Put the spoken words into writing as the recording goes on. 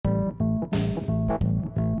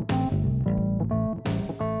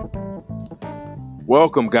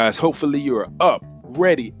Welcome, guys. Hopefully, you're up,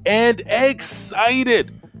 ready, and excited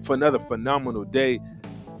for another phenomenal day.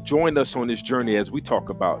 Join us on this journey as we talk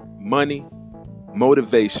about money,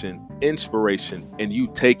 motivation, inspiration, and you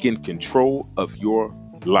taking control of your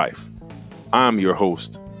life. I'm your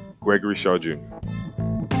host, Gregory Shaw Jr.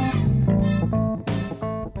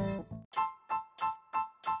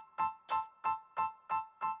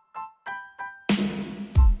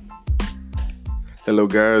 Hello,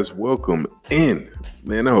 guys. Welcome in.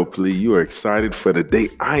 Man, hopefully you are excited for the day.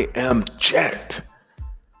 I am jacked.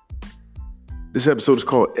 This episode is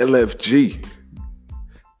called LFG.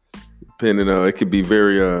 Depending on, it could be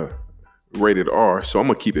very rated R, so I'm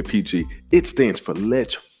going to keep it PG. It stands for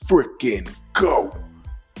Let's Freaking Go.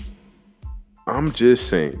 I'm just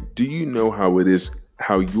saying, do you know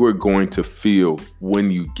how you are going to feel when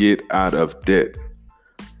you get out of debt?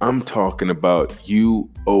 I'm talking about you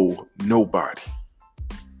owe nobody.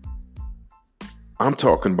 I'm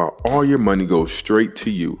talking about all your money goes straight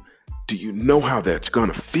to you. Do you know how that's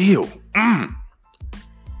going to feel?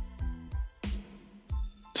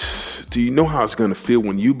 Do you know how it's going to feel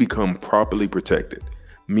when you become properly protected?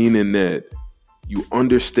 Meaning that you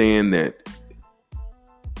understand that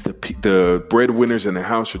the breadwinners in the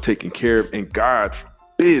house are taken care of, and God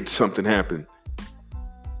forbid something happen.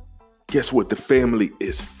 Guess what? The family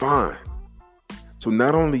is fine. So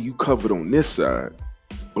not only you covered on this side,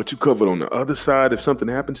 but you covered on the other side if something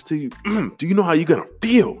happens to you. Do you know how you're going to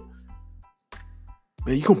feel?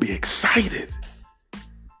 Man, you're going to be excited.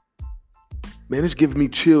 Man, it's giving me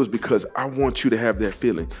chills because I want you to have that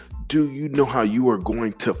feeling. Do you know how you are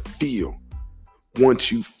going to feel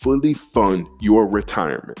once you fully fund your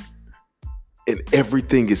retirement and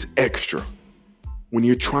everything is extra? When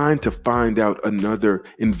you're trying to find out another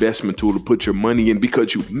investment tool to put your money in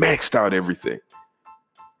because you maxed out everything.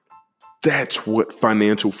 That's what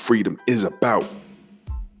financial freedom is about.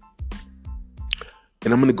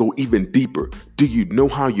 And I'm going to go even deeper. Do you know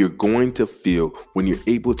how you're going to feel when you're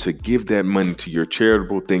able to give that money to your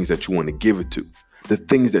charitable things that you want to give it to? The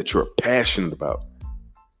things that you're passionate about.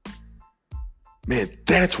 Man,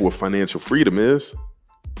 that's what financial freedom is.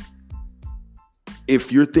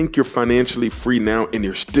 If you think you're financially free now and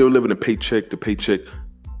you're still living a paycheck to paycheck,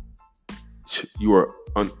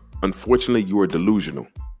 unfortunately, you are delusional.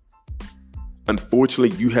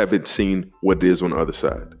 Unfortunately, you haven't seen what it is on the other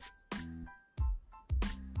side.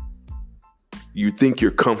 You think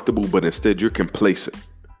you're comfortable, but instead you're complacent.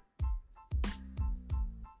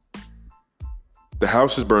 The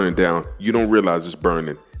house is burning down. You don't realize it's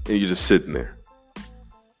burning, and you're just sitting there.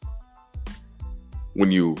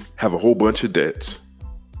 When you have a whole bunch of debts,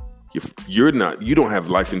 you don't have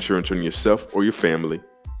life insurance on yourself or your family,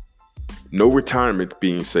 no retirement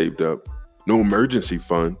being saved up, no emergency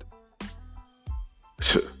fund.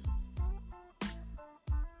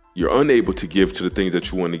 You're unable to give to the things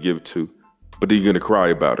that you want to give to, but then you're going to cry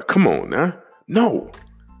about it. Come on now. No.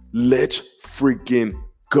 Let's freaking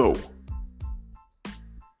go.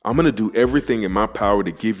 I'm going to do everything in my power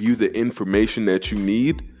to give you the information that you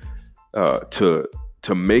need to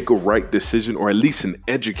make a right decision, or at least an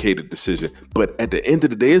educated decision. But at the end of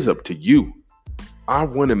the day, it's up to you. I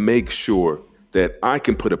want to make sure that I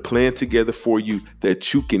can put a plan together for you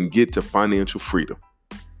that you can get to financial freedom.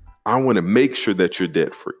 I want to make sure that you're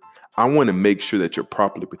debt free. I want to make sure that you're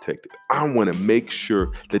properly protected. I want to make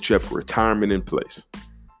sure that you have retirement in place.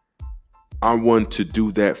 I want to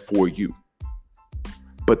do that for you.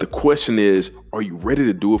 But the question is, are you ready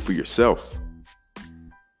to do it for yourself?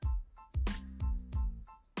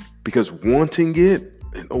 Because wanting it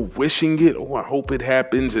and wishing it, I hope it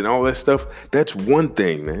happens and all that stuff, that's one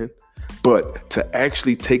thing, man. But to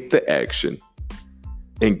actually take the action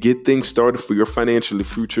and get things started for your financial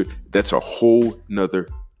future, that's a whole nother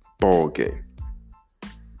ball game.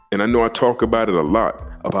 And I know I talk about it a lot,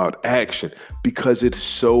 about action, because it's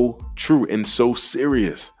so true and so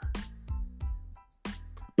serious.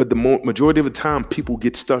 But the majority of the time people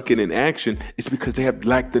get stuck in inaction is because they have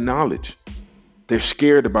lacked the knowledge. They're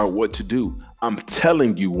scared about what to do. I'm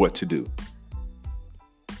telling you what to do.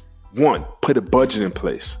 1, put a budget in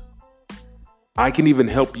place. I can even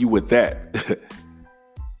help you with that.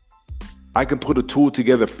 I can put a tool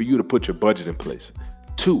together for you to put your budget in place.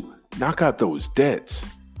 2, knock out those debts.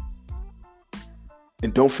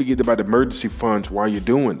 And don't forget about emergency funds while you're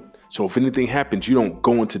doing it. So if anything happens, you don't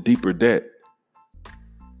go into deeper debt.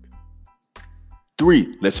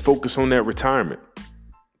 3, let's focus on that retirement.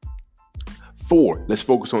 4, let's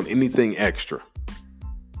focus on anything extra.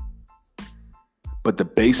 But the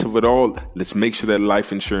base of it all, let's make sure that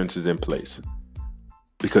life insurance is in place.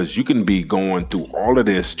 Because you can be going through all of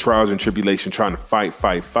this trials and tribulation, trying to fight,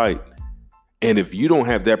 And if you don't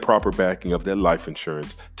have that proper backing of that life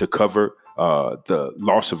insurance to cover the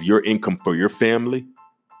loss of your income for your family,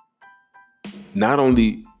 not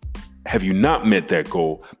only have you not met that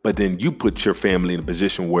goal, but then you put your family in a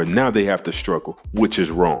position where now they have to struggle, which is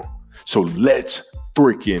wrong. So let's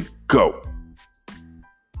freaking go.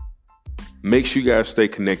 Make sure you guys stay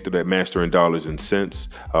connected at Mastering Dollars and Cents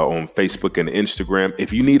on Facebook and Instagram.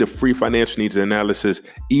 If you need a free financial needs analysis,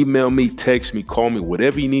 email me, text me, call me,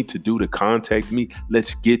 whatever you need to do to contact me.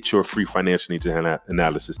 Let's get your free financial needs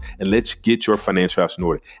analysis and let's get your financial house in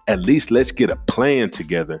order. At least let's get a plan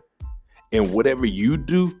together. And whatever you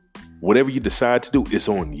do, whatever you decide to do, is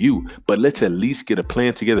on you. But let's at least get a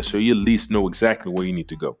plan together so you at least know exactly where you need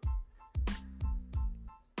to go.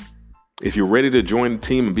 If you're ready to join the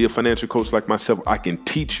team and be a financial coach like myself, I can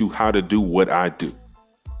teach you how to do what I do.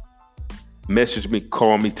 Message me,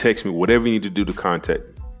 call me, text me, whatever you need to do to contact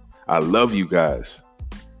me. I love you guys.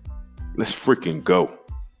 Let's freaking go.